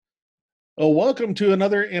Well, welcome to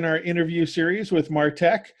another in our interview series with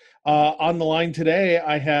Martech. On the line today,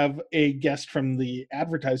 I have a guest from the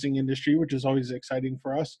advertising industry, which is always exciting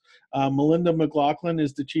for us. Melinda McLaughlin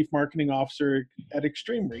is the Chief Marketing Officer at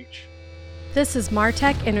Extreme Reach. This is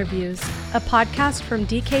Martech Interviews, a podcast from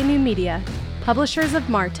DK New Media, publishers of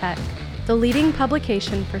Martech, the leading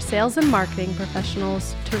publication for sales and marketing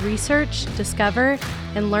professionals to research, discover,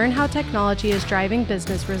 and learn how technology is driving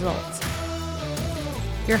business results.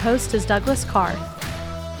 Your host is Douglas Carr.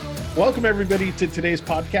 Welcome, everybody, to today's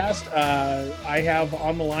podcast. I have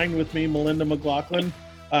on the line with me Melinda McLaughlin,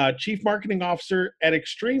 Chief Marketing Officer at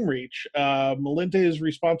Extreme Reach. Melinda is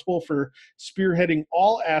responsible for spearheading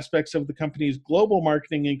all aspects of the company's global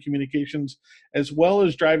marketing and communications, as well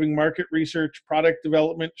as driving market research, product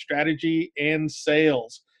development, strategy, and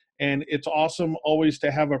sales. And it's awesome always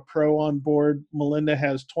to have a pro on board. Melinda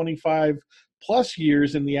has 25 plus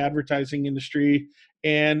years in the advertising industry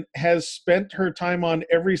and has spent her time on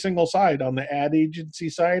every single side, on the ad agency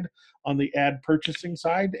side, on the ad purchasing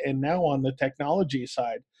side, and now on the technology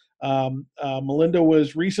side. Melinda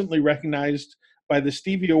was recently recognized by the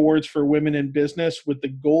Stevie Awards for Women in Business with the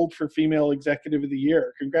Gold for Female Executive of the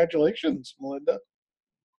Year. Congratulations, Melinda.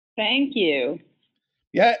 Thank you.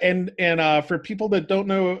 Yeah, and for people that don't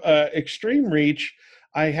know Extreme Reach,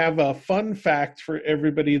 I have a fun fact for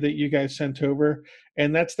everybody that you guys sent over,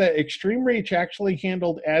 and that's that Extreme Reach actually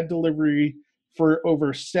handled ad delivery for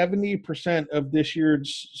over 70% of this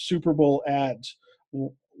year's Super Bowl ads.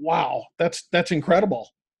 Wow, that's incredible.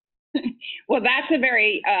 Well, that's a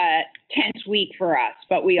very tense week for us,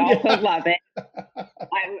 but we also love it.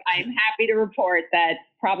 I'm happy to report that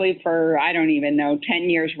probably for, I don't even know, 10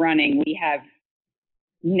 years running, we have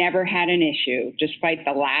never had an issue, despite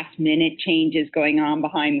the last minute changes going on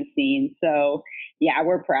behind the scenes. So yeah,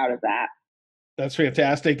 we're proud of that. That's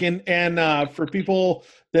fantastic. And for people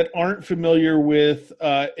that aren't familiar with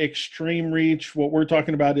Extreme Reach, what we're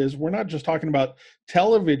talking about is we're not just talking about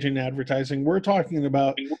television advertising. We're talking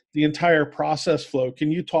about the entire process flow.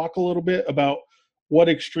 Can you talk a little bit about what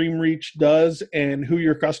Extreme Reach does and who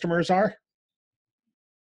your customers are?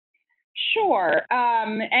 Sure.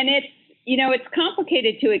 And it's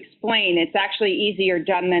complicated to explain. It's actually easier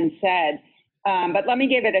done than said. But let me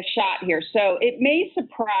give it a shot here. So it may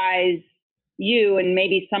surprise you and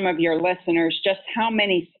maybe some of your listeners just how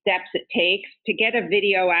many steps it takes to get a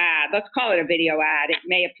video ad. Let's call it a video ad. It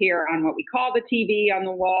may appear on what we call the TV on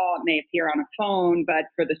the wall. It may appear on a phone, but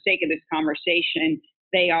for the sake of this conversation,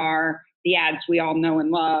 they are the ads we all know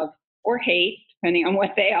and love, or hate, depending on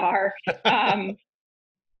what they are.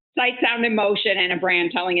 Sight, sound, and motion, and a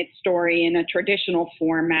brand telling its story in a traditional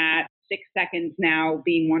format, 6 seconds now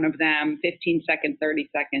being one of them, 15 seconds, 30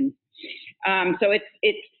 seconds. So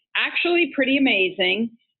it's actually pretty amazing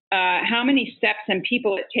how many steps and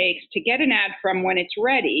people it takes to get an ad from when it's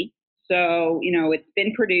ready. So, it's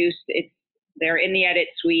been produced, they're in the edit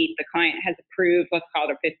suite, the client has approved, let's call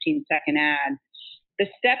it a 15-second ad. The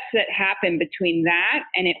steps that happen between that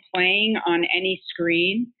and it playing on any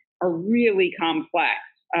screen are really complex.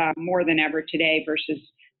 More than ever today versus,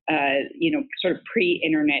 sort of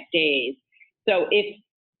pre-internet days. So if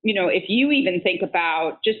you even think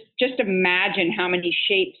about, just imagine how many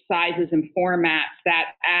shapes, sizes, and formats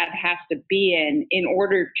that ad has to be in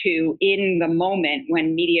order to, in the moment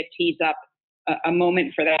when media tees up a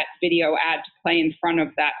moment for that video ad to play in front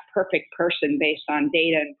of that perfect person based on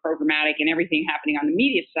data and programmatic and everything happening on the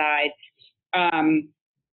media side,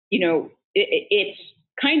 it's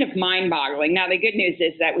kind of mind-boggling. Now, the good news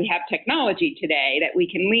is that we have technology today that we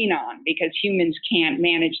can lean on because humans can't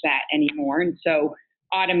manage that anymore. And so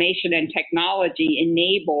automation and technology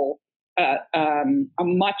enable a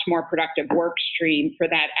much more productive work stream for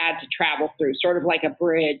that ad to travel through, sort of like a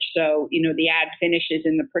bridge. So, the ad finishes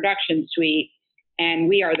in the production suite, and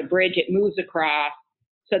we are the bridge it moves across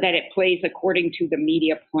so that it plays according to the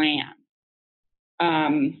media plan.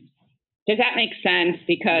 Does that make sense?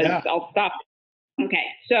 Because I'll stop. Okay,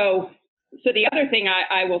 so the other thing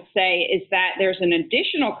I will say is that there's an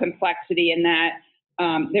additional complexity in that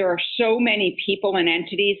there are so many people and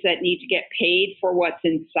entities that need to get paid for what's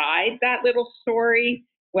inside that little story,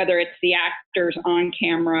 whether it's the actors on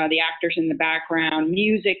camera, the actors in the background,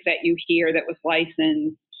 music that you hear that was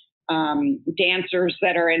licensed, dancers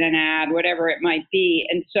that are in an ad, whatever it might be.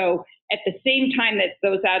 And so at the same time that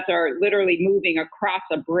those ads are literally moving across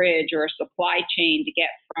a bridge or a supply chain to get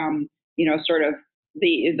from, sort of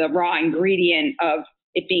the raw ingredient of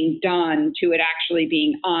it being done to it actually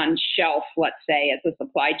being on shelf, let's say, as a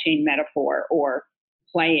supply chain metaphor, or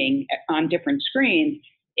playing on different screens,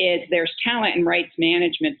 is there's talent and rights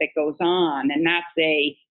management that goes on. And that's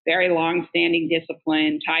very long-standing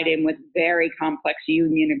discipline tied in with very complex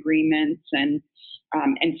union agreements. And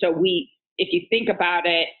so if you think about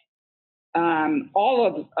it, all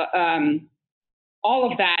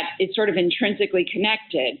of that is sort of intrinsically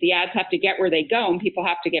connected. The ads have to get where they go, and people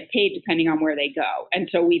have to get paid depending on where they go. And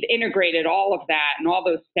so we've integrated all of that and all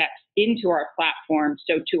those steps into our platform.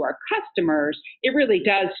 So to our customers, it really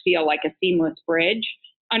does feel like a seamless bridge.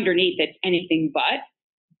 Underneath it's anything but.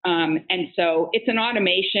 And so it's an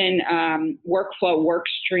automation workflow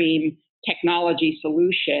workstream technology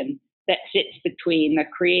solution that sits between the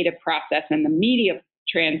creative process and the media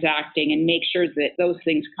transacting and make sure that those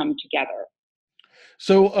things come together.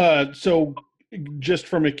 So just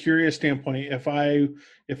from a curious standpoint, if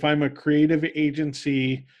I'm a creative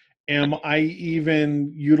agency, am I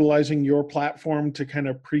even utilizing your platform to kind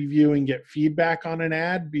of preview and get feedback on an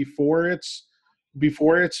ad before it's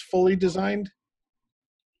fully designed?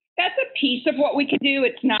 That's a piece of what we can do.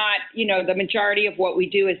 It's not, the majority of what we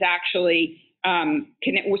do is actually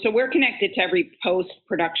so we're connected to every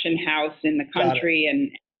post-production house in the country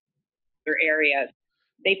and other areas.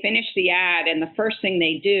 They finish the ad, and the first thing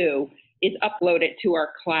they do is upload it to our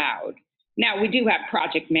cloud. Now, we do have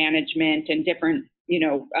project management and different,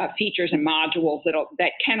 features and modules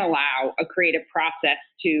that can allow a creative process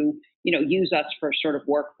to, use us for sort of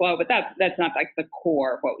workflow, but that's not like the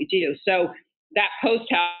core of what we do. So that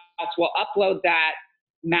post house will upload that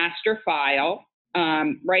master file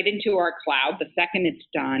right into our cloud. The second it's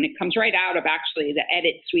done, it comes right out of actually the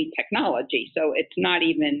Edit Suite technology. So it's not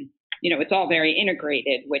even, it's all very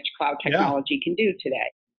integrated, which cloud technology can do today.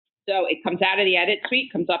 So it comes out of the Edit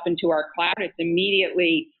Suite, comes up into our cloud. It's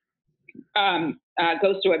immediately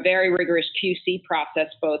goes through a very rigorous QC process,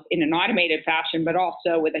 both in an automated fashion, but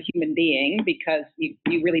also with a human being, because you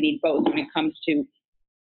really need both when it comes to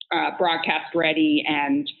broadcast ready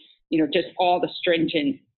and, just all the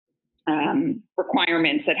stringent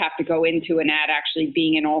requirements that have to go into an ad actually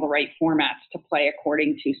being in all the right formats to play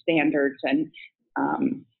according to standards and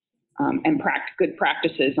good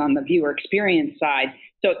practices on the viewer experience side.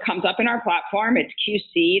 So it comes up in our platform. It's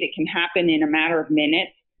QC'd. It can happen in a matter of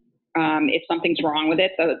minutes. If something's wrong with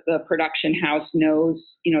it, the production house knows,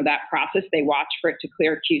 that process. They watch for it to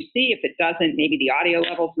clear QC. If it doesn't, maybe the audio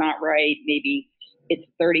level's not right. Maybe it's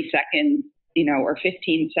 30 seconds, or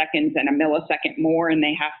 15 seconds and a millisecond more, and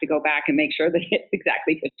they have to go back and make sure that it's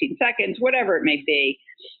exactly 15 seconds, whatever it may be.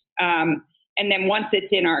 And then once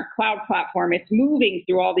it's in our cloud platform, it's moving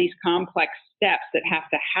through all these complex steps that have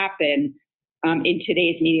to happen in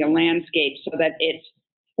today's media landscape so that it's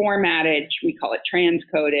formatted, we call it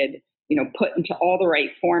transcoded, put into all the right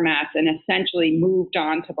formats and essentially moved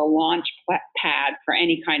on to the launch pad for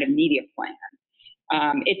any kind of media plan.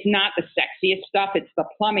 It's not the sexiest stuff. It's the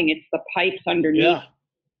plumbing. It's the pipes underneath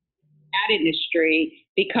ad industry,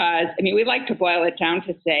 because, we like to boil it down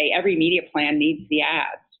to say every media plan needs the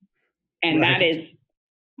ads. And that is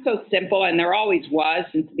so simple. And there always was,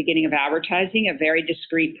 since the beginning of advertising, a very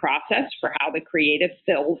discrete process for how the creative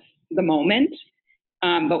fills the moment.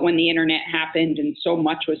 But when the internet happened and so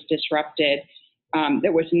much was disrupted,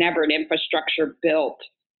 there was never an infrastructure built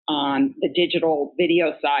on the digital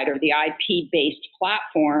video side or the IP-based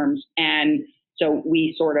platforms. And so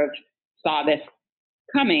we sort of saw this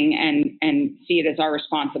coming and see it as our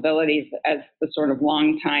responsibilities as the sort of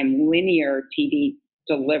longtime linear TV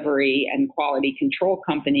delivery and quality control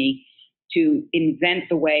company to invent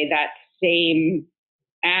the way that same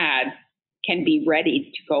ad can be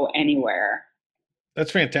ready to go anywhere.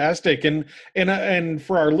 That's fantastic. And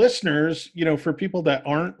for our listeners, for people that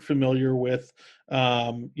aren't familiar with,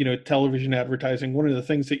 television advertising, one of the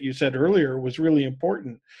things that you said earlier was really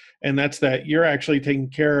important. And that's that you're actually taking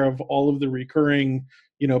care of all of the recurring,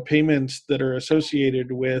 payments that are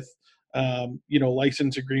associated with,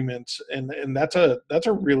 license agreements. And that's a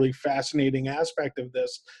really fascinating aspect of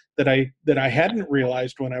this that I hadn't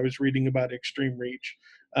realized when I was reading about Extreme Reach.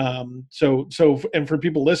 And for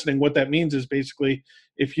people listening, what that means is basically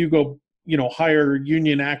if you go, hire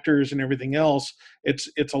union actors and everything else, it's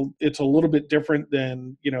a little bit different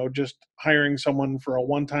than, just hiring someone for a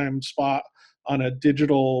one-time spot on a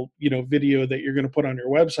digital, video that you're going to put on your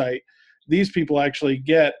website. These people actually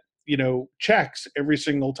get, checks every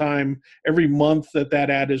single time, every month that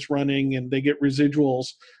ad is running, and they get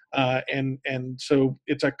residuals. And so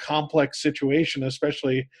it's a complex situation,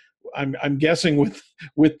 especially I'm guessing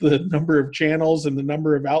with the number of channels and the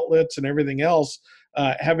number of outlets and everything else,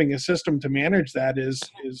 having a system to manage that is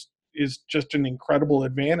just an incredible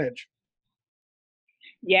advantage.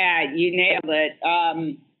 Yeah, you nailed it.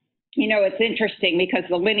 It's interesting because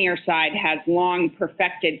the linear side has long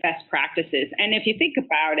perfected best practices. And if you think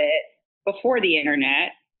about it, before the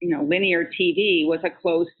internet, linear TV was a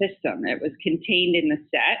closed system. It was contained in the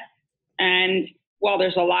set. And while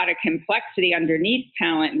there's a lot of complexity underneath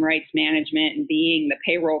talent and rights management and being the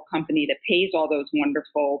payroll company that pays all those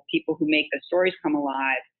wonderful people who make the stories come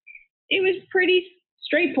alive, it was pretty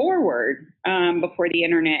straightforward before the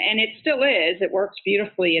internet. And it still is. It works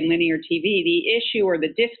beautifully in linear TV. The issue or the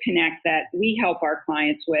disconnect that we help our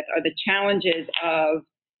clients with are the challenges of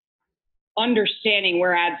understanding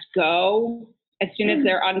where ads go as soon as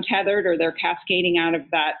they're untethered or they're cascading out of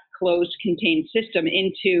that closed contained system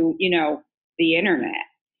into, the internet.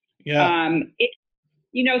 Yeah.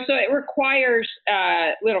 So it requires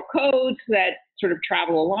little codes that sort of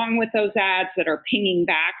travel along with those ads that are pinging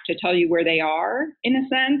back to tell you where they are, in a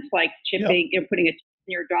sense, like chipping, putting a chip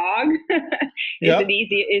in your dog is an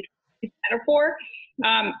easy metaphor.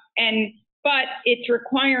 But it's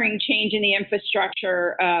requiring change in the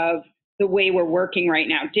infrastructure of the way we're working right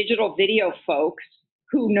now. Digital video folks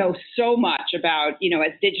who know so much about,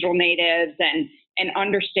 as digital natives and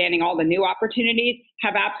understanding all the new opportunities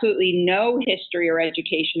have absolutely no history or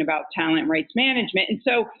education about talent rights management. And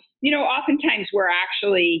so, oftentimes we're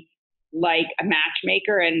actually like a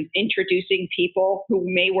matchmaker and introducing people who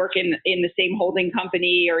may work in the same holding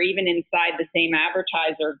company or even inside the same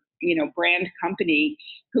advertiser, brand company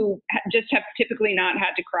who just have typically not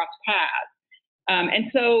had to cross paths.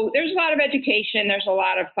 And so there's a lot of education, there's a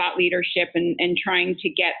lot of thought leadership and trying to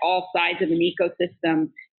get all sides of an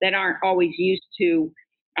ecosystem that aren't always used to,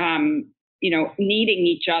 needing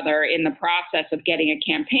each other in the process of getting a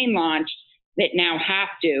campaign launched that now have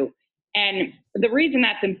to. And the reason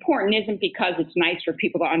that's important isn't because it's nice for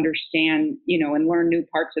people to understand, and learn new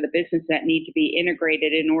parts of the business that need to be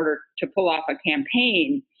integrated in order to pull off a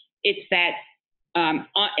campaign. It's that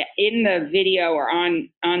in the video or on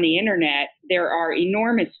the internet, there are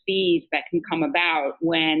enormous fees that can come about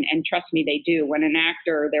when, and trust me, they do, when an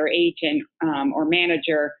actor, their agent or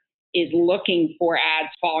manager is looking for ads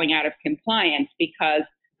falling out of compliance, because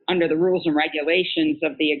under the rules and regulations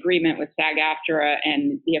of the agreement with SAG-AFTRA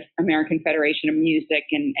and the American Federation of Music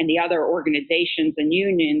and the other organizations and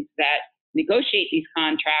unions that negotiate these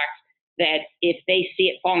contracts, that if they see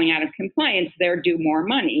it falling out of compliance, they're due more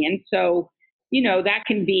money. And so, that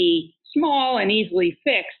can be small and easily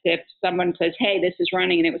fixed. If someone says, hey, this is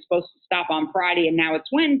running and it was supposed to stop on Friday and now it's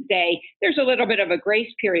Wednesday, there's a little bit of a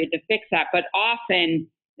grace period to fix that. But often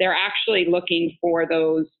they're actually looking for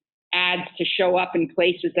those ads to show up in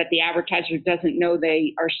places that the advertiser doesn't know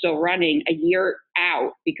they are still running a year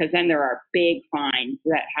out, because then there are big fines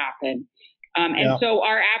that happen. So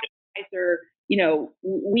our advertiser,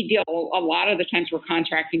 we deal a lot of the times we're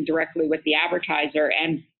contracting directly with the advertiser,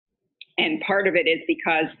 and part of it is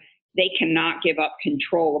because they cannot give up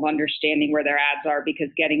control of understanding where their ads are, because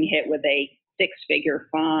getting hit with a 6-figure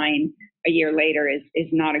fine a year later is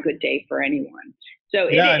not a good day for anyone. So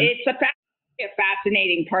it's a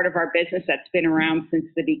fascinating part of our business that's been around since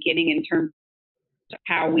the beginning in terms of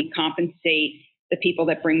how we compensate the people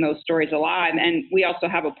that bring those stories alive. And we also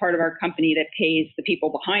have a part of our company that pays the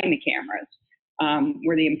people behind the cameras.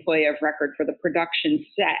 We're the employee of record for the production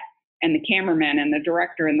set, and the cameraman and the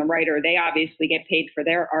director and the writer. They obviously get paid for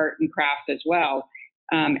their art and craft as well.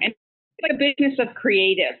 And it's like a business of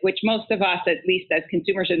creative, which most of us, at least as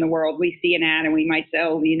consumers in the world, we see an ad and we might say,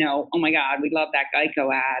 oh my God, we love that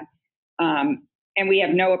Geico ad. And we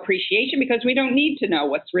have no appreciation because we don't need to know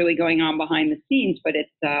what's really going on behind the scenes, but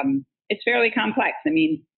it's fairly complex. I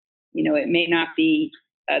mean, it may not be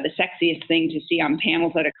the sexiest thing to see on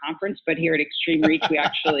panels at a conference, but here at Extreme Reach, we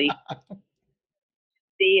actually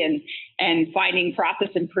see and finding process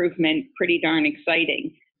improvement pretty darn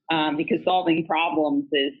exciting, because solving problems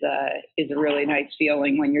is a really nice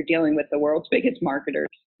feeling when you're dealing with the world's biggest marketers.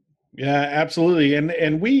 Yeah, absolutely.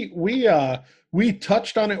 And we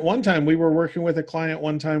touched on it one time. We were working with a client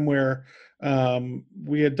one time where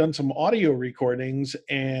we had done some audio recordings,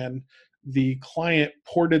 and the client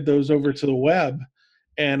ported those over to the web,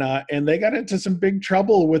 and they got into some big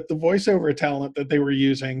trouble with the voiceover talent that they were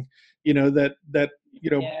using.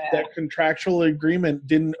 That contractual agreement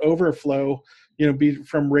didn't overflow, be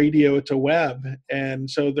from radio to web, and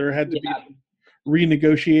so there had to be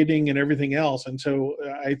renegotiating and everything else. And so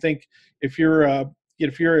I think if you're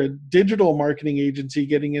a digital marketing agency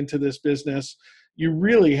getting into this business, you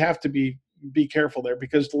really have to be careful there,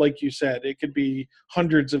 because like you said, it could be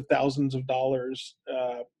hundreds of thousands of dollars,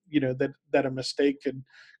 that a mistake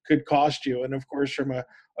could cost you. And of course, from a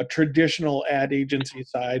traditional ad agency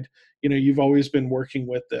side, you've always been working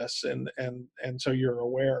with this, and so you're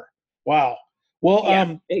aware. Wow.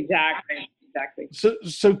 Well, exactly.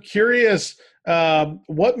 So curious,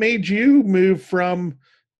 what made you move from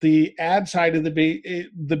the ad side of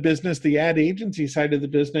the business, the ad agency side of the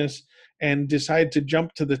business, and decide to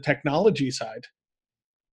jump to the technology side?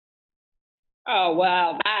 Oh,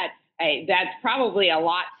 well, that's probably a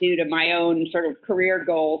lot due to my own sort of career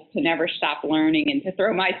goals to never stop learning and to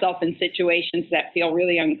throw myself in situations that feel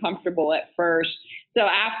really uncomfortable at first. So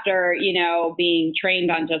after, being trained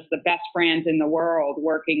on just the best brands in the world,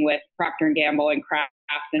 working with Procter & Gamble and Kraft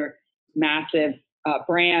and massive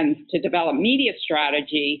brands to develop media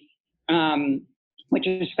strategy, which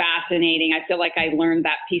is fascinating. I feel like I learned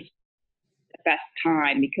that piece at the best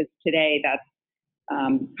time, because today that's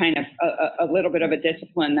kind of a little bit of a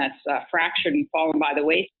discipline that's fractured and fallen by the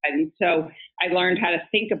wayside. And so I learned how to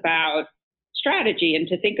think about strategy and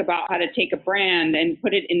to think about how to take a brand and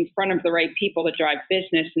put it in front of the right people to drive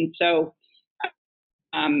business. And so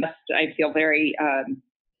I feel very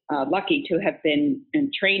lucky to have been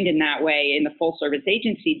trained in that way in the full service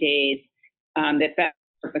agency days, that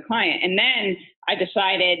served the client. And then I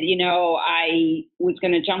decided, I was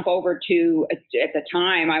going to jump over to, at the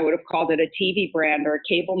time, I would have called it a TV brand or a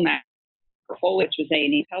cable network, which was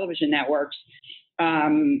A&E Television Networks.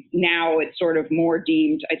 Now it's sort of more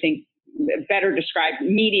deemed, I think, better described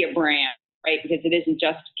media brand, right? Because it isn't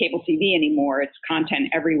just cable TV anymore. It's content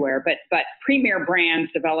everywhere, but premier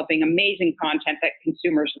brands developing amazing content that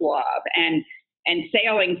consumers love, and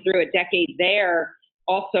sailing through a decade there.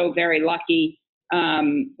 Also very lucky,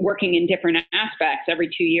 working in different aspects. Every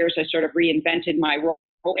 2 years, I sort of reinvented my role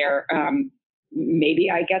there.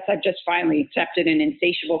 Maybe I guess I've just finally accepted an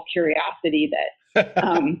insatiable curiosity that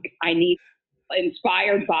I need,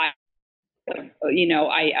 inspired by.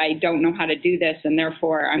 I don't know how to do this, and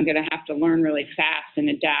therefore I'm going to have to learn really fast and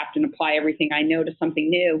adapt and apply everything I know to something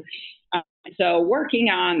new. So working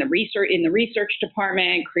on the research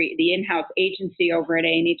department, create the in-house agency over at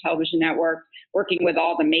A&E Television Network, working with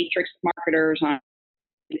all the matrix marketers on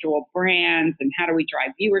individual brands and how do we drive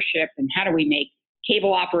viewership and how do we make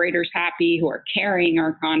cable operators happy who are carrying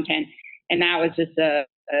our content. And that was just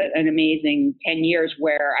an amazing 10 years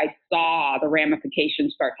where I saw the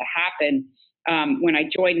ramifications start to happen. When I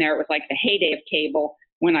joined there, it was like the heyday of cable.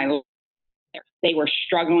 When they were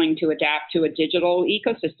struggling to adapt to a digital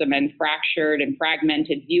ecosystem and fractured and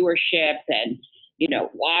fragmented viewership, and a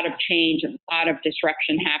lot of change and a lot of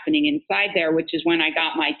disruption happening inside there, which is when I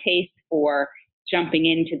got my taste for jumping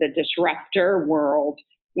into the disruptor world,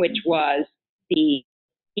 which was the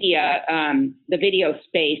video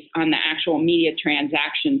space on the actual media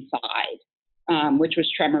transaction side, which was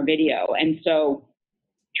Tremor Video. And so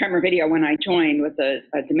Tremor Video, when I joined, was a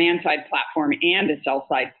demand-side platform and a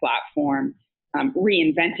sell-side platform,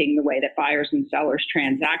 reinventing the way that buyers and sellers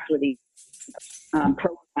transact with each other,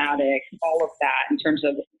 programmatic, all of that in terms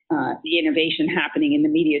of the innovation happening in the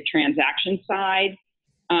media transaction side.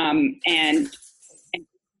 And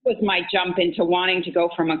was my jump into wanting to go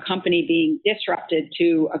from a company being disrupted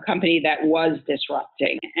to a company that was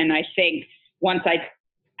disrupting. And I think once I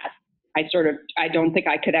don't think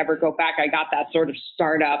I could ever go back. I got that sort of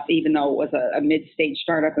startup, even though it was a mid-stage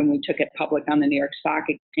startup and we took it public on the New York Stock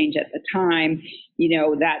Exchange at the time,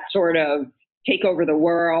 that sort of take over the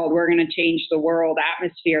world, we're going to change the world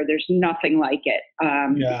atmosphere. There's nothing like it.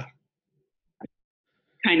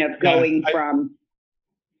 Kind of going from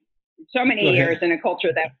so many years in a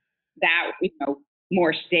culture that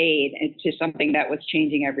more stayed to something that was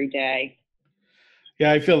changing every day.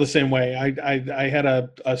 Yeah, I feel the same way. I had a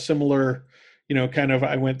similar,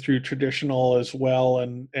 I went through traditional as well,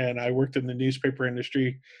 and I worked in the newspaper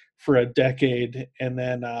industry for a decade, and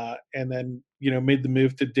then made the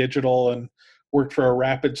move to digital and worked for a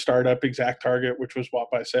rapid startup, ExactTarget, which was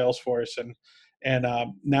bought by Salesforce, and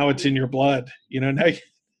now it's in your blood. Now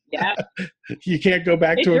you can't go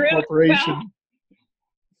back to a corporation. Well,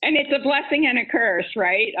 and it's a blessing and a curse,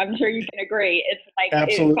 right? I'm sure you can agree. It's like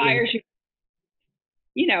Absolutely. It fires you.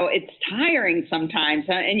 It's tiring sometimes,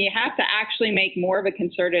 and you have to actually make more of a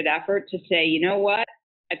concerted effort to say, you know what?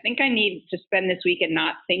 I think I need to spend this weekend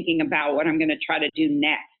not thinking about what I'm going to try to do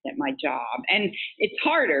next at my job. And it's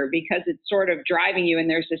harder because it's sort of driving you, and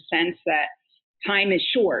there's a sense that time is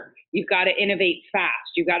short. You've got to innovate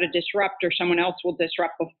fast. You've got to disrupt, or someone else will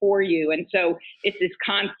disrupt before you. And so it's this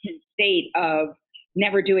constant state of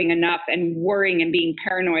never doing enough and worrying and being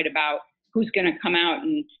paranoid about who's going to come out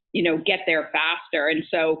and get there faster. And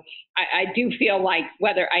so I do feel like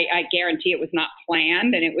whether I guarantee it was not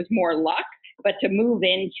planned and it was more luck, but to move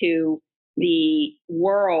into the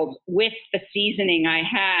world with the seasoning I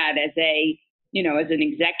had as an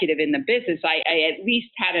executive in the business, I at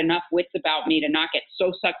least had enough wits about me to not get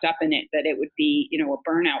so sucked up in it that it would be, a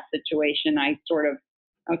burnout situation. I sort of,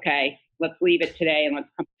 okay, let's leave it today and let's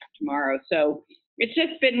come back tomorrow. So It's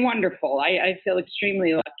just been wonderful. I feel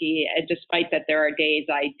extremely lucky, despite that there are days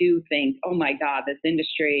I do think, oh my God, this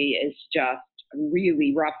industry is just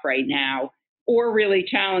really rough right now, or really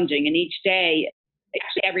challenging. And each day,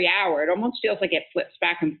 actually every hour, it almost feels like it flips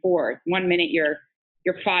back and forth. One minute you're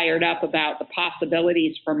fired up about the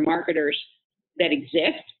possibilities for marketers that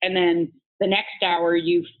exist, and then the next hour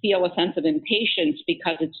you feel a sense of impatience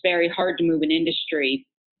because it's very hard to move an industry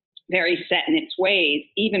very set in its ways,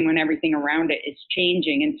 even when everything around it is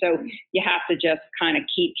changing. And so you have to just kind of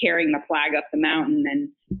keep carrying the flag up the mountain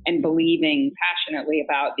and believing passionately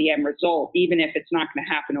about the end result, even if it's not going to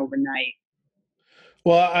happen overnight.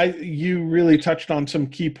 Well, you really touched on some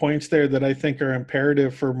key points there that I think are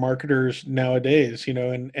imperative for marketers nowadays,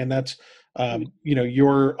 and that's,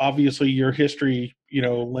 your history,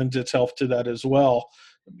 lends itself to that as well.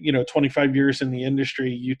 25 years in the industry,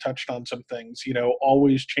 you touched on some things,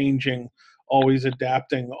 always changing, always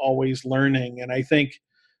adapting, always learning. And I think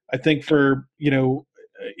for,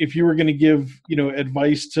 if you were going to give,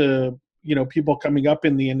 advice to, people coming up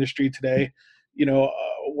in the industry today,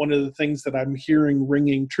 one of the things that I'm hearing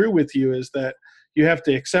ringing true with you is that you have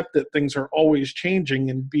to accept that things are always changing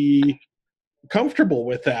and be comfortable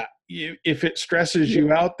with that. If it stresses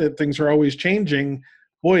you out that things are always changing,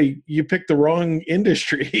 boy, you picked the wrong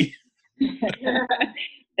industry.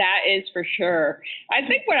 That is for sure. I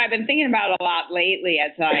think what I've been thinking about a lot lately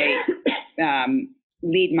as I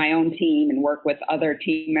lead my own team and work with other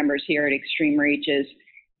team members here at Extreme Reach is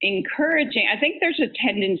encouraging. I think there's a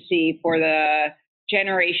tendency for the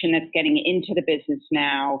generation that's getting into the business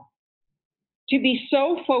now to be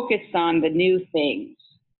so focused on the new things,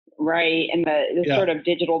 right? And the sort of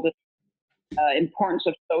digital importance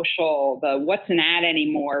of social, the what's an ad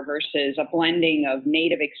anymore versus a blending of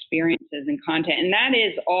native experiences and content. And that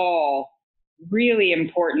is all really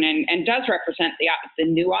important and does represent the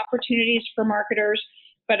new opportunities for marketers.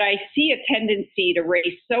 But I see a tendency to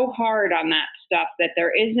race so hard on that stuff that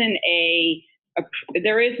there isn't a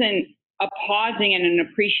pausing and an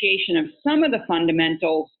appreciation of some of the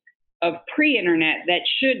fundamentals of pre-internet that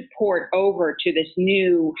should port over to this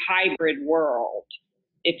new hybrid world,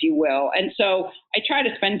 if you will. And so I try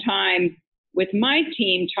to spend time with my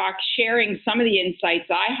team sharing some of the insights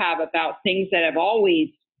I have about things that have always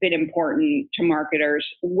been important to marketers,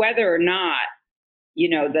 whether or not,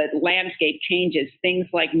 the landscape changes, things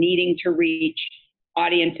like needing to reach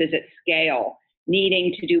audiences at scale,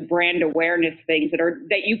 needing to do brand awareness things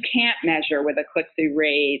that you can't measure with a click-through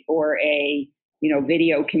rate or a,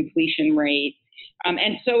 video completion rate.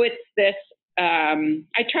 And so it's this,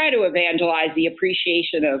 I try to evangelize the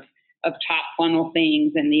appreciation of top funnel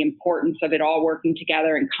things and the importance of it all working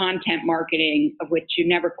together, and content marketing, of which you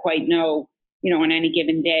never quite know, on any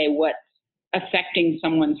given day what's affecting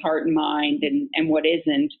someone's heart and mind and what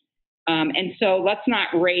isn't. And so let's not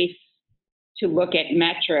race to look at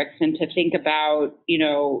metrics and to think about,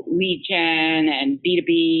 lead gen and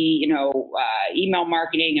B2B, email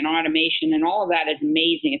marketing and automation, and all of that is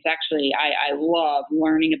amazing. It's actually, I love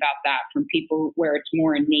learning about that from people where it's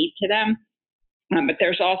more innate to them. But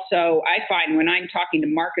there's also, I find when I'm talking to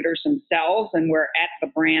marketers themselves and we're at the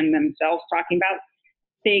brand themselves talking about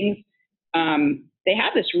things, they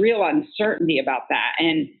have this real uncertainty about that.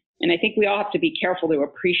 And I think we all have to be careful to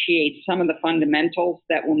appreciate some of the fundamentals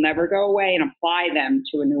that will never go away and apply them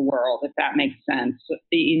to a new world, if that makes sense.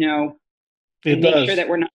 It and does. Make sure that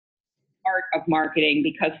we're not part of marketing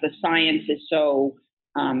because the science is so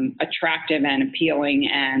attractive and appealing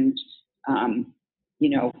and,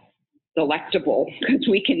 delectable, because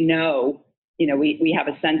we can know, we have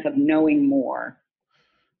a sense of knowing more.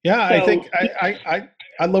 Yeah, so, I think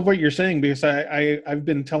I love what you're saying, because I've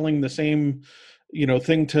been telling the same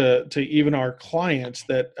thing to even our clients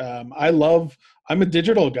that I'm a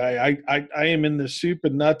digital guy. I am in the soup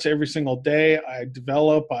and nuts every single day. I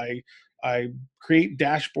develop, I create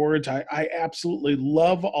dashboards. I absolutely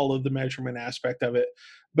love all of the measurement aspect of it,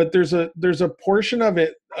 but there's a portion of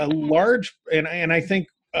it, a large, and I think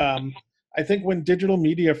when digital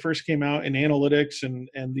media first came out and analytics and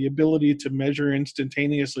the ability to measure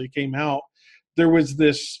instantaneously came out, there was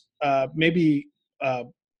this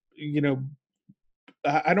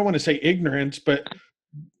I don't want to say ignorance, but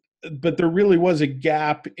there really was a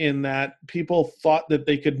gap in that people thought that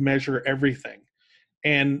they could measure everything.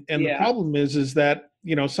 And the problem is that,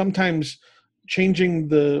 sometimes changing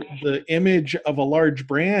the image of a large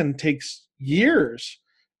brand takes years,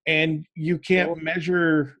 and you can't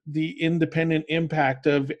measure the independent impact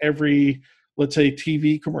of every let's say,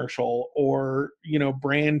 TV commercial or,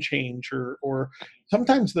 brand change, or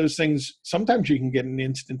sometimes those things, sometimes you can get an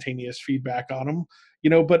instantaneous feedback on them,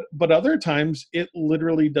 but other times it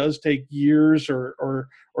literally does take years or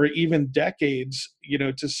even decades,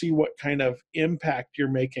 to see what kind of impact you're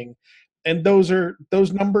making. And those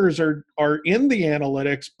numbers are in the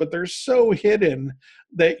analytics, but they're so hidden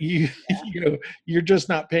that you're just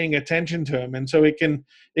not paying attention to them. And so it can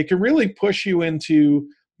really push you into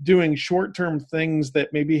doing short-term things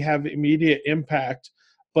that maybe have immediate impact,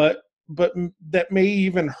 but that may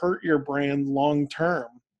even hurt your brand long term,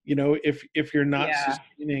 if you're not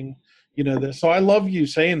sustaining, this. So I love you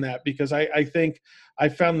saying that, because I think I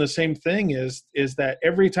found the same thing is that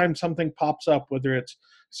every time something pops up, whether it's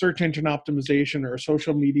search engine optimization or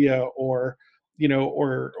social media or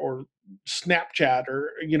or Snapchat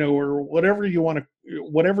or whatever you want to,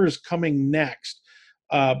 whatever is coming next,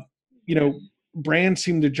 uh, brands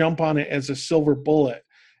seem to jump on it as a silver bullet,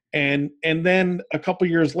 and then a couple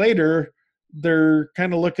years later they're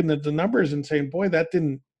kind of looking at the numbers and saying, boy, that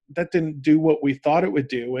didn't do what we thought it would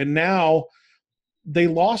do. And now they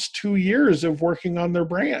lost 2 years of working on their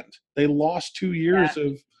brand. They lost 2 years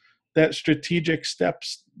of that strategic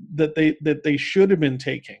steps that they should have been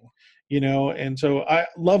taking, and so I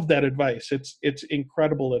love that advice. It's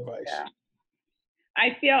incredible advice. Yeah.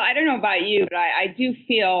 I don't know about you, but I do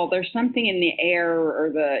feel there's something in the air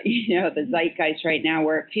or the zeitgeist right now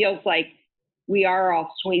where it feels like we are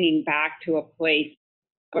all swinging back to a place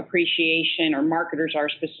of appreciation, or marketers are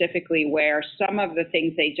specifically, where some of the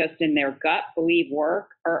things they just in their gut believe work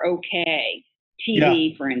are okay.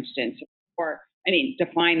 TV, for instance, or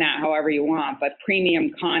define that however you want, but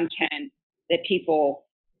premium content that people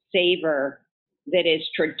savor, that is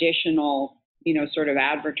traditional, sort of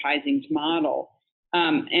advertising's model.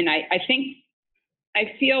 And I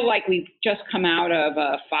feel like we've just come out of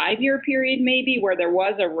a 5-year period maybe where there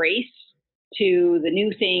was a race to the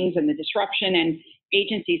new things and the disruption, and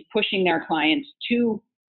agencies pushing their clients to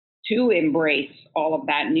embrace all of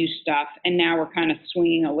that new stuff. And now we're kind of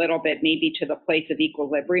swinging a little bit maybe to the place of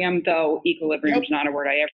equilibrium, though equilibrium is not a word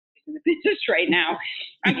I ever use in the business right now.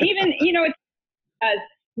 Even, it's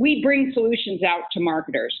we bring solutions out to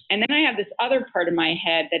marketers. And then I have this other part of my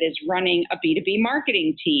head that is running a B2B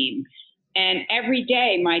marketing team. And every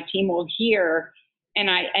day my team will hear, and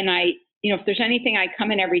I, if there's anything I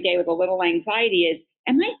come in every day with a little anxiety is,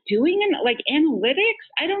 am I doing analytics?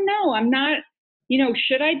 I don't know. I'm not,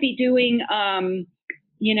 should I be doing,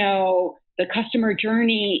 the customer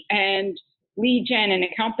journey and lead gen and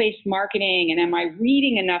account-based marketing? And am I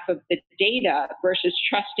reading enough of the data versus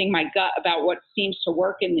trusting my gut about what seems to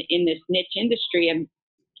work in this niche industry? And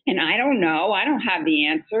I don't know. I don't have the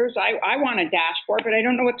answers. I want a dashboard, but I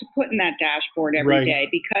don't know what to put in that dashboard every day,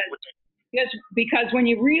 because when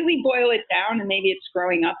you really boil it down, and maybe it's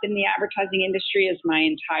growing up in the advertising industry as my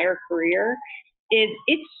entire career,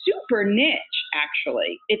 it's super niche,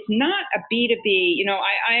 actually. It's not a B2B.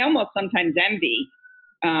 I almost sometimes envy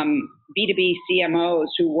B2B CMOs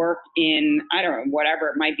who work in, I don't know, whatever,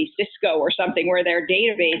 it might be Cisco or something, where their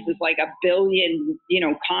database is like 1 billion,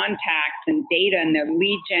 contacts and data, and their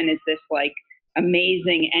lead gen is this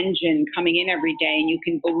amazing engine coming in every day, and you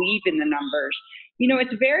can believe in the numbers.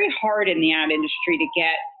 It's very hard in the ad industry to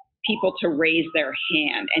get people to raise their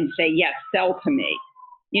hand and say, yes, sell to me.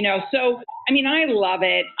 So, I love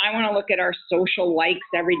it. I want to look at our social likes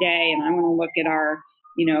every day, and I want to look at our,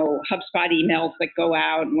 HubSpot emails that go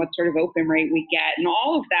out and what sort of open rate we get and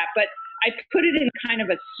all of that. But I put it in kind of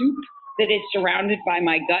a soup that is surrounded by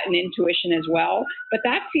my gut and intuition as well. But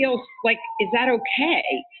that feels like, is that okay?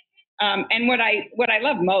 And what I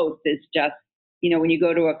love most is just, when you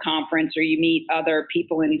go to a conference or you meet other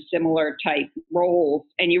people in similar type roles,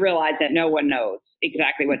 and you realize that no one knows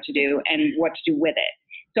exactly what to do and what to do with it.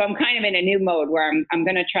 So I'm kind of in a new mode where I'm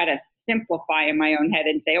going to try to simplify in my own head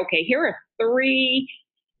and say, okay, here are 3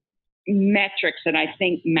 metrics that I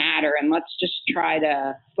think matter, and let's just try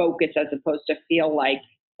to focus, as opposed to feel like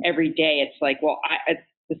every day it's like, well,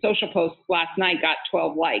 the social post last night got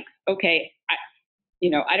 12 likes. Okay, I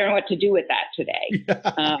don't know what to do with that today.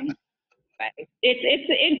 It's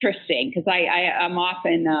interesting, because I'm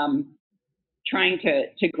often trying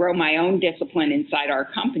to grow my own discipline inside our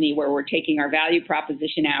company, where we're taking our value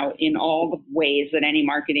proposition out in all the ways that any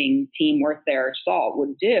marketing team worth their salt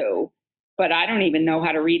would do. But I don't even know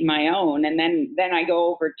how to read my own. And then I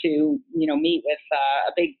go over to, meet with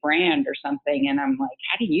a big brand or something, and I'm like,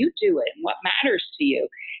 how do you do it? And what matters to you?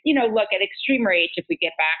 Look, at Extreme Reach, if we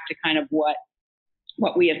get back to kind of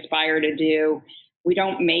what we aspire to do, we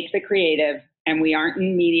don't make the creative, and we aren't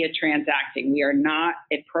in media transacting. We are not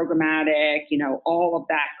at programmatic, all of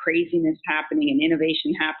that craziness happening and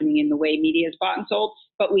innovation happening in the way media is bought and sold.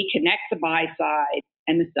 But we connect the buy side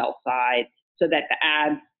and the sell side so that the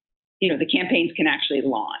ads, the campaigns can actually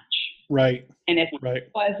launch. Right. And as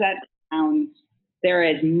that sounds, there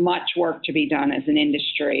is much work to be done as an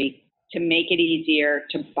industry to make it easier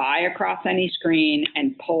to buy across any screen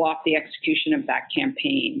and pull off the execution of that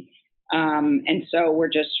campaign. And so we're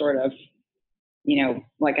just sort of,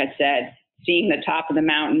 like I said, seeing the top of the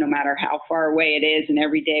mountain, no matter how far away it is. And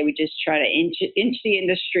every day we just try to inch the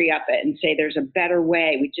industry up it and say, there's a better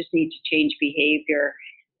way. We just need to change behavior.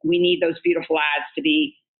 We need those beautiful ads to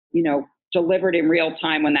be, delivered in real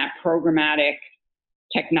time when that programmatic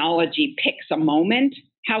technology picks a moment.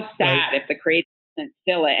 How sad if the creative doesn't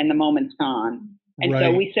fill it and the moment's gone. And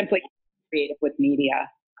so we simply creative with media.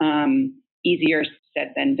 Easier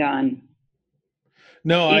said than done.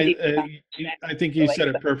 No, I think you said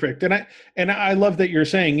it perfect. And I love that you're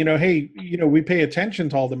saying, hey, we pay attention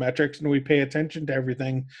to all the metrics and we pay attention to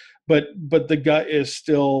everything, but the gut is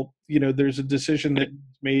still, there's a decision that's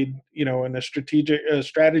made, and a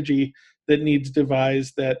strategy that needs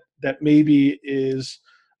devised that maybe is,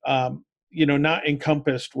 not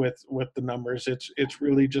encompassed with the numbers. It's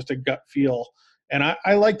really just a gut feel. And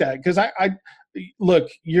I like that because I look,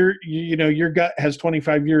 your gut has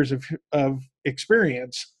 25 years of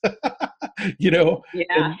experience,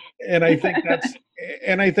 Yeah. and I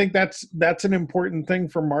think that's an important thing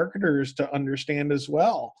for marketers to understand as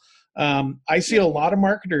well. I see a lot of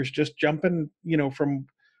marketers just jumping, from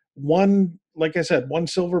one, like I said, one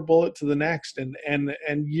silver bullet to the next,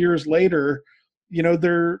 and years later,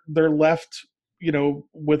 they're left,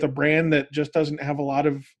 with a brand that just doesn't have a lot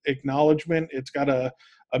of acknowledgement. It's got a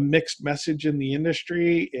mixed message in the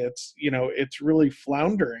industry. It's, it's really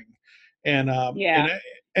floundering. And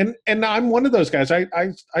and I'm one of those guys.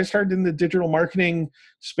 I started in the digital marketing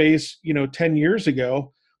space, 10 years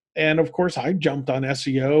ago. And of course I jumped on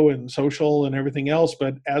SEO and social and everything else.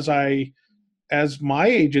 But as my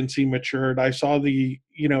agency matured, I saw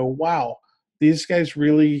wow, these guys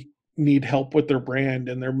really need help with their brand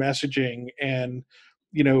and their messaging and,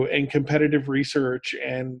 and competitive research,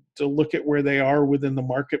 and to look at where they are within the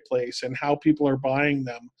marketplace and how people are buying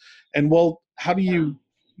them. And how do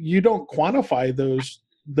you don't quantify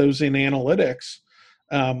those in analytics.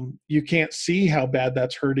 You can't see how bad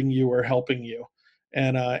that's hurting you or helping you.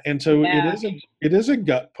 And so it is a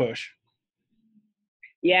gut push.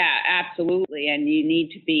 Yeah, absolutely. And you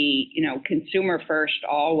need to be, consumer first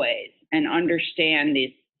always, and understand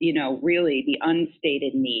these, really the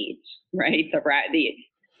unstated needs, right?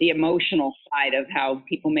 The emotional side of how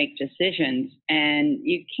people make decisions. And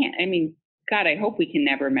you can't, God, I hope we can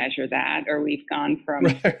never measure that, or we've gone from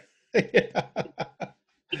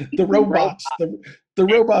the robots, the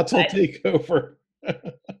robots will take over.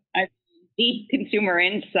 Deep consumer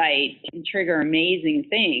insight can trigger amazing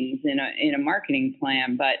things in a marketing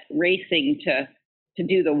plan, but racing to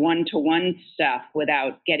do the one-to-one stuff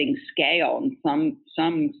without getting scale and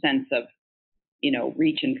some sense of,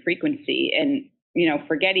 reach and frequency. And,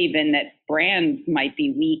 forget even that brands might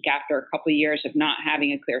be weak after a couple of years of not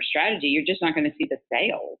having a clear strategy. You're just not going to see the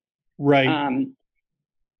sales. Right.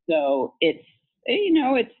 So it's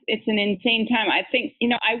an insane time. I think,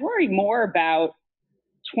 I worry more about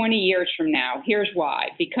 20 years from now. Here's why.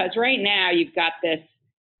 Because right now you've got this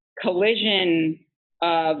collision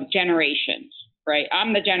of generations, right?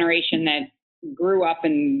 I'm the generation that grew up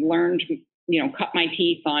and learned, cut my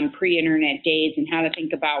teeth on pre-internet days and how to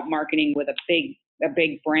think about marketing with a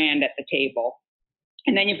big brand at the table.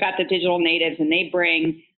 And then you've got the digital natives, and they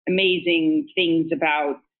bring amazing things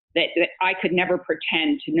about that I could never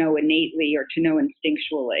pretend to know innately or to know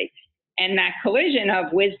instinctually. And that collision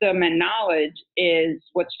of wisdom and knowledge is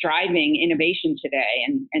what's driving innovation today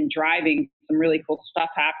and driving some really cool stuff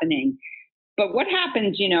happening. But what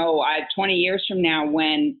happens, 20 years from now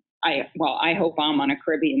when I hope I'm on a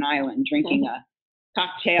Caribbean island drinking a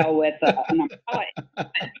cocktail with an umbrella.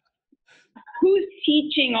 Who's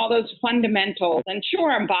teaching all those fundamentals? And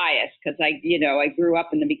sure, I'm biased because I grew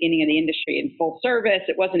up in the beginning of the industry in full service.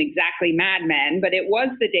 It wasn't exactly Mad Men, but it was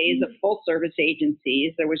the days of full service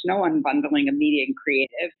agencies. There was no unbundling of media and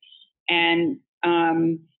creative, and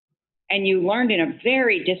you learned in a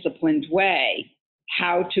very disciplined way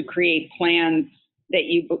how to create plans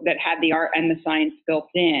that had the art and the science built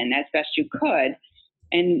in as best you could.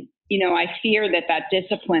 And I fear that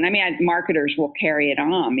discipline, marketers will carry it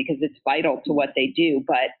on because it's vital to what they do.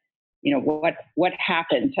 But, what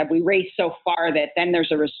happens? Have we raced so far that then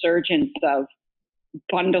there's a resurgence of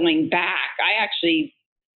bundling back? I actually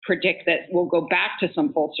predict that we'll go back to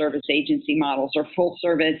some full service agency models or full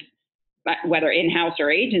service, whether in-house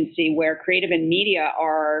or agency, where creative and media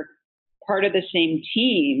are part of the same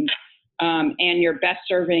team, and you're best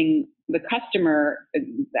serving the customer,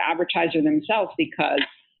 the advertiser themselves, because,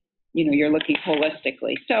 you're looking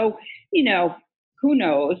holistically. So, who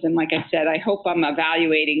knows? And like I said, I hope I'm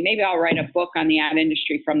evaluating. Maybe I'll write a book on the ad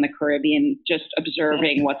industry from the Caribbean, just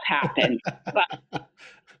observing what's happened. But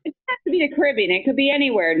it has to be the Caribbean. It could be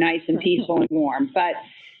anywhere nice and peaceful and warm. But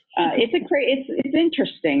it's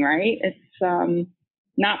interesting, right? It's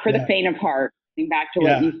not for the faint of heart. Back to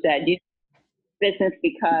what you said, you business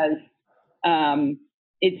because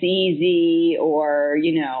it's easy, or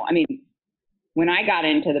when I got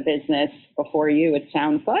into the business before you, it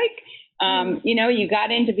sounds like you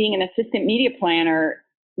got into being an assistant media planner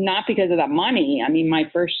not because of the money. I mean, my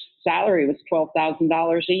first salary was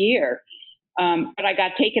 $12,000 a year. But I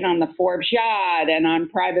got taken on the Forbes yacht and on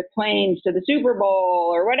private planes to the Super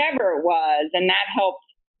Bowl or whatever it was. And that helped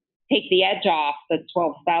take the edge off the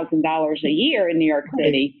 $12,000 a year in New York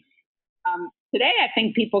City. Today, I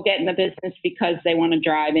think people get in the business because they want to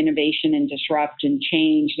drive innovation and disrupt and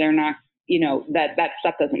change. They're not, that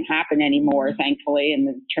stuff doesn't happen anymore, thankfully. And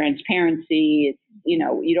the transparency,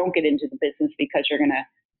 you don't get into the business because you're going to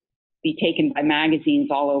be taken by magazines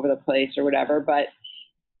all over the place or whatever. But,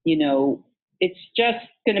 it's just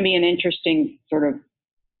going to be an interesting sort of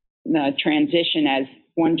transition as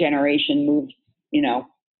one generation moves,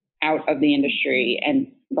 out of the industry, and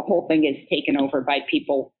the whole thing is taken over by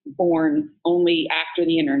people born only after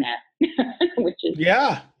the internet, which is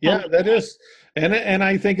that is, and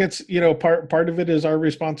I think it's part of it is our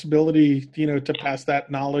responsibility, to pass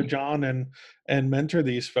that knowledge on and mentor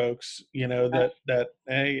these folks, that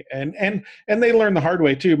hey, and they learn the hard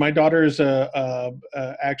way too. My daughter's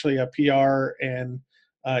actually a PR and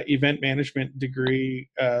event management degree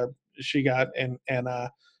she got, and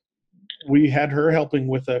we had her helping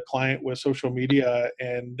with a client with social media,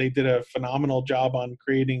 and they did a phenomenal job on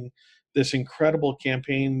creating this incredible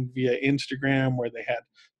campaign via Instagram where they had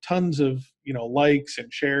tons of, likes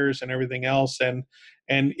and shares and everything else. And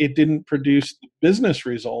it didn't produce the business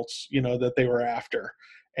results, that they were after.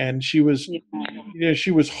 And she was,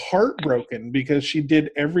 she was heartbroken because she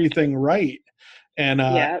did everything right.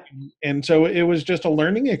 And so it was just a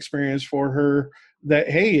learning experience for her that,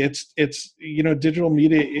 hey, it's digital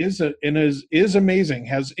media is amazing,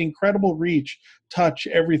 has incredible reach, touch,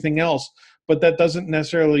 everything else, but that doesn't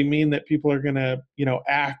necessarily mean that people are going to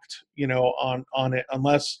act on it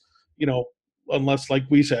unless like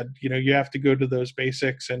we said, you have to go to those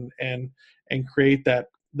basics and create that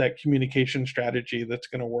communication strategy that's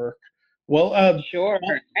going to work well. Sure.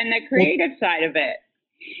 And the creative side of it.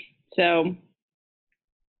 So.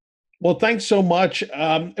 Well, thanks so much.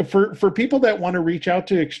 For people that want to reach out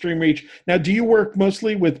to Extreme Reach, now, do you work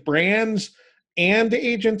mostly with brands and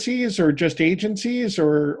agencies, or just agencies,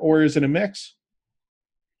 or is it a mix?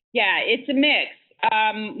 Yeah, it's a mix.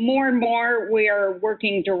 More and more, we are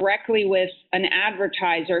working directly with an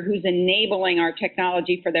advertiser who's enabling our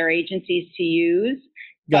technology for their agencies to use.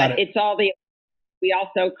 Got it. It's all we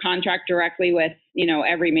also contract directly with,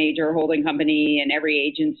 every major holding company and every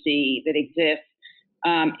agency that exists.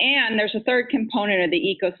 And there's a third component of the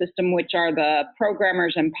ecosystem, which are the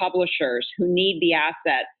programmers and publishers who need the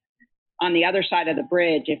assets on the other side of the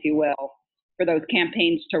bridge, if you will, for those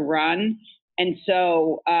campaigns to run. And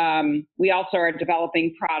so we also are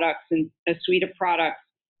developing products and a suite of products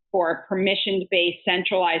for a permission-based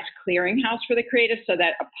centralized clearinghouse for the creative, so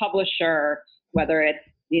that a publisher, whether it's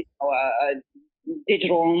a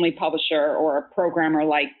digital-only publisher or a programmer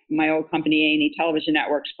like my old company, A&E Television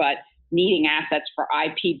Networks, but needing assets for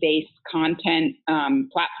IP-based content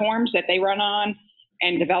platforms that they run on,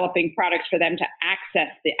 and developing products for them to access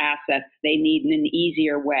the assets they need in an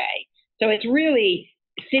easier way. So it's really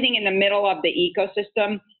sitting in the middle of the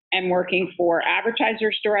ecosystem and working for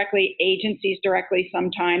advertisers directly, agencies directly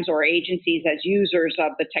sometimes, or agencies as users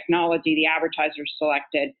of the technology the advertisers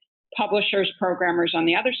selected, publishers, programmers on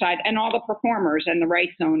the other side, and all the performers and the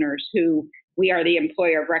rights owners who we are the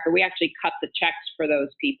employer of record. We actually cut the checks for those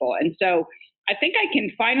people. And so I think I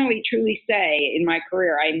can finally truly say in my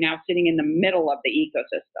career, I'm now sitting in the middle of the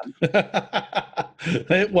ecosystem.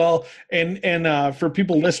 Well, and for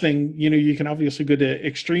people listening, you can obviously go to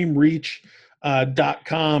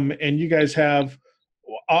extremereach.com, and you guys have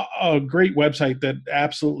a great website that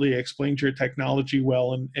absolutely explains your technology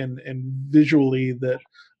well and visually, that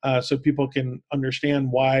so people can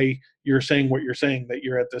understand why you're saying what you're saying, that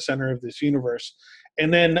you're at the center of this universe.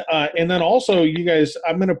 And then also, you guys,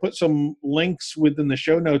 I'm going to put some links within the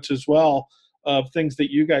show notes as well of things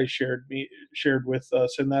that you guys shared with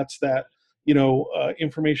us, and that's that,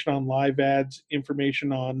 information on live ads,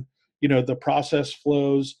 information on, the process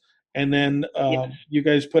flows, and then Yes. you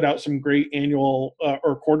guys put out some great annual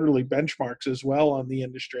or quarterly benchmarks as well on the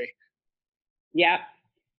industry. Yeah.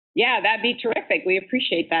 Yeah, that'd be terrific. We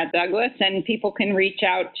appreciate that, Douglas. And people can reach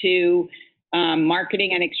out to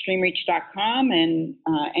marketing@extremereach.com and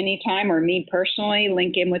anytime, or me personally,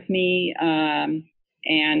 link in with me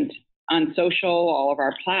and on social, all of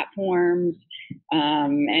our platforms,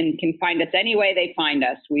 and can find us any way they find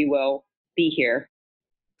us. We will be here.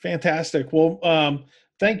 Fantastic. Well,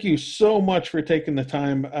 thank you so much for taking the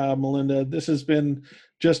time, Melinda. This has been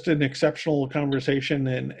just an exceptional conversation,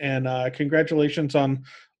 and congratulations on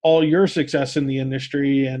all your success in the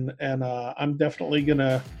industry. And I'm definitely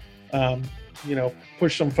gonna,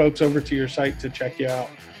 push some folks over to your site to check you out.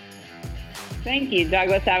 Thank you,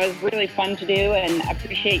 Douglas. That was really fun to do, and I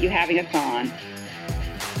appreciate you having us on.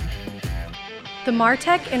 The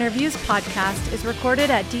Martech Interviews podcast is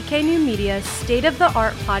recorded at DK New Media's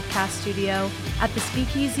state-of-the-art podcast studio at the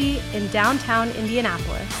Speakeasy in downtown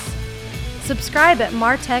Indianapolis. Subscribe at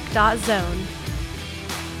martech.zone.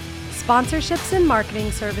 Sponsorships and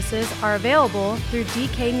marketing services are available through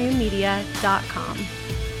dknewmedia.com.